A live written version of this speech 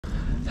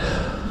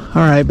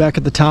All right, back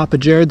at the top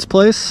of Jarrod's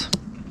place.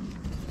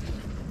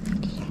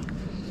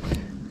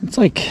 It's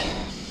like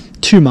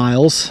 2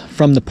 miles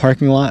from the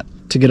parking lot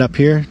to get up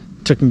here.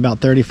 Took me about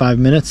 35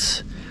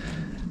 minutes.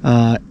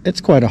 It's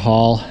quite a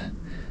haul.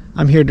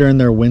 I'm here during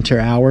their winter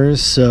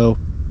hours, so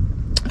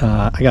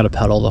I gotta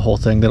pedal the whole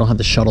thing. They don't have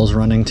the shuttles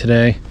running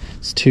today.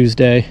 It's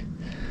Tuesday,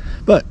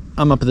 but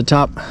I'm up at the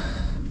top.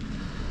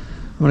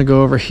 I'm gonna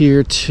go over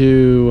here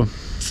to,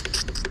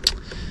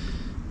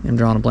 I'm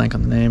drawing a blank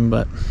on the name,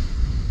 but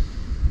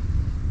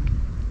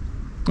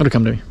it'll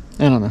come to me.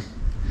 I don't know.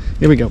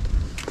 Here we go.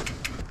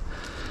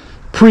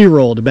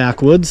 Preroll to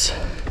Backwoods.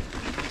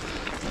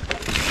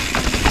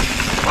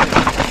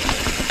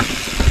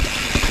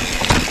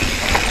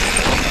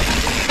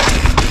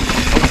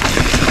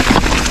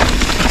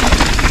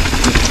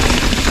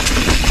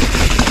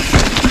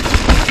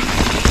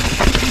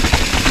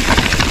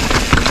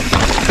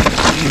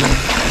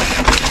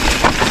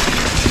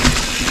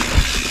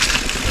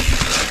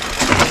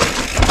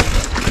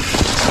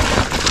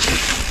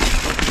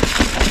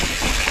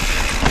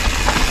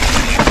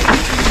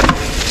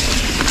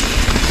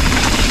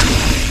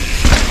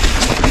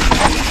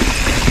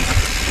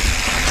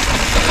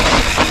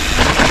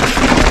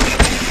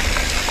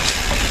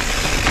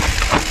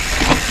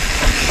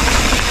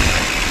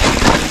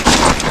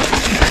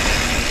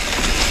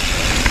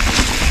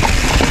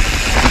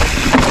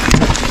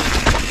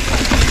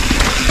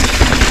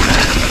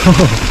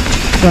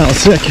 Oh, that was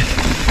sick.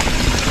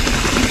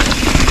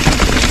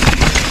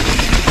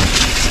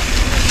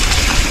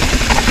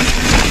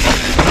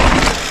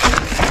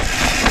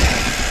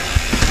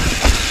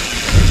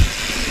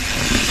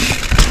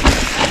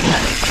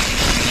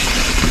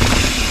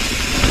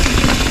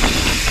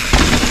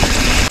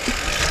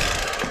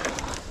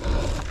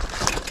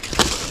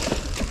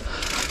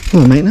 A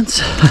little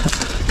maintenance,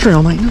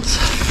 trail maintenance.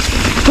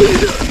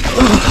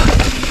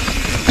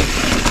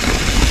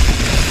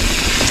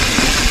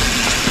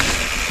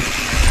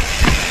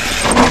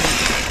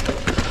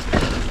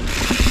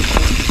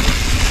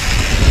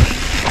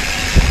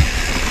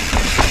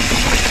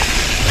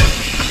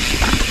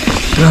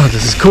 Oh,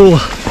 this is cool.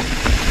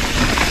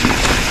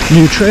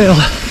 New trail.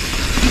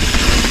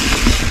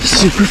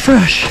 Super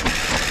fresh.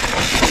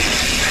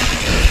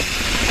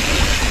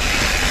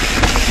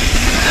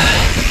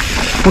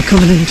 We're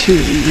coming into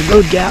the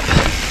road gap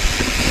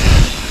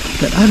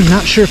that I'm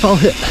not sure if I'll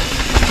hit,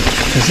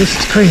 because this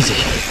is crazy.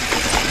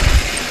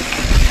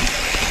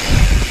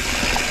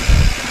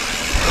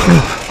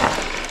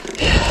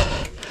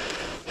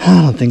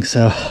 I don't think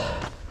so.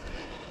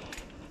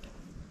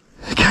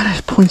 It kind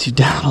of points you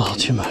down a little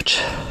too much.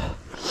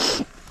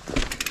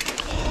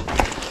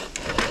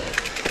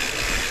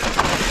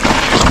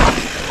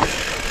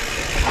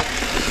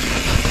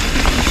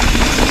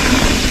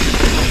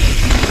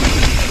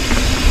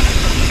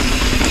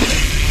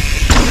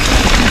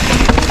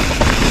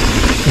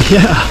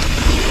 Yeah.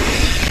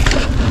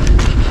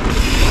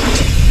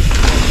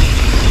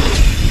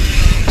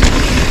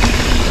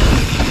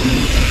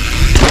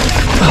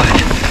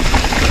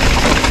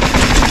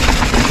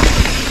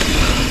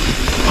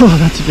 Oh,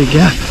 that's a big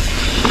gap.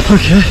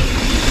 Okay.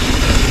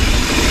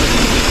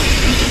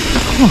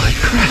 Holy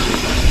crap.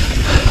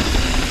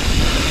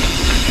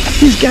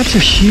 These gaps are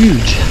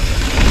huge.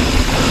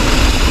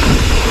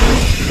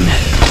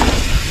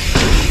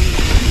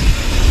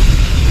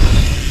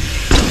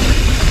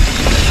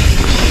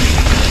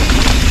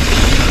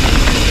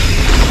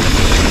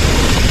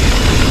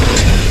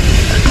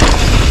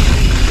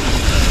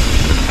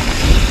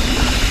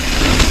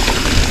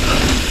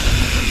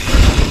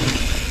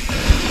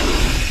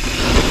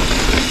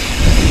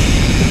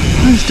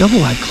 Double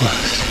wide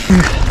closed.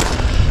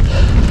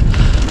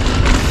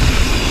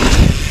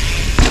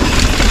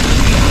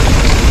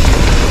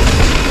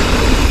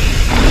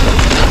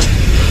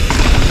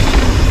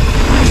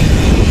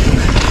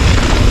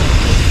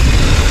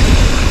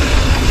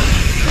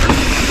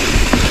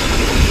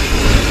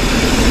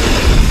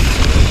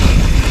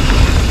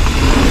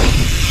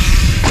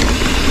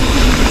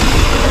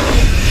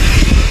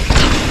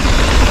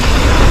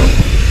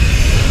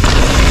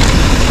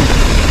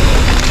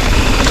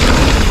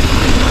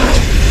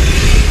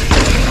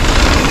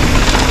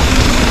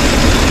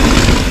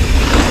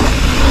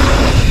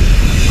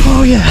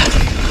 Oh yeah.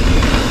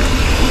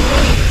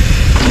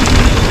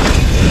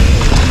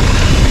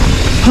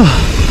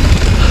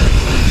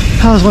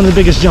 Oh. That was one of the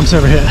biggest jumps I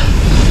ever hit.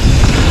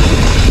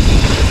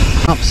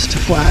 Ups to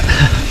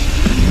flat.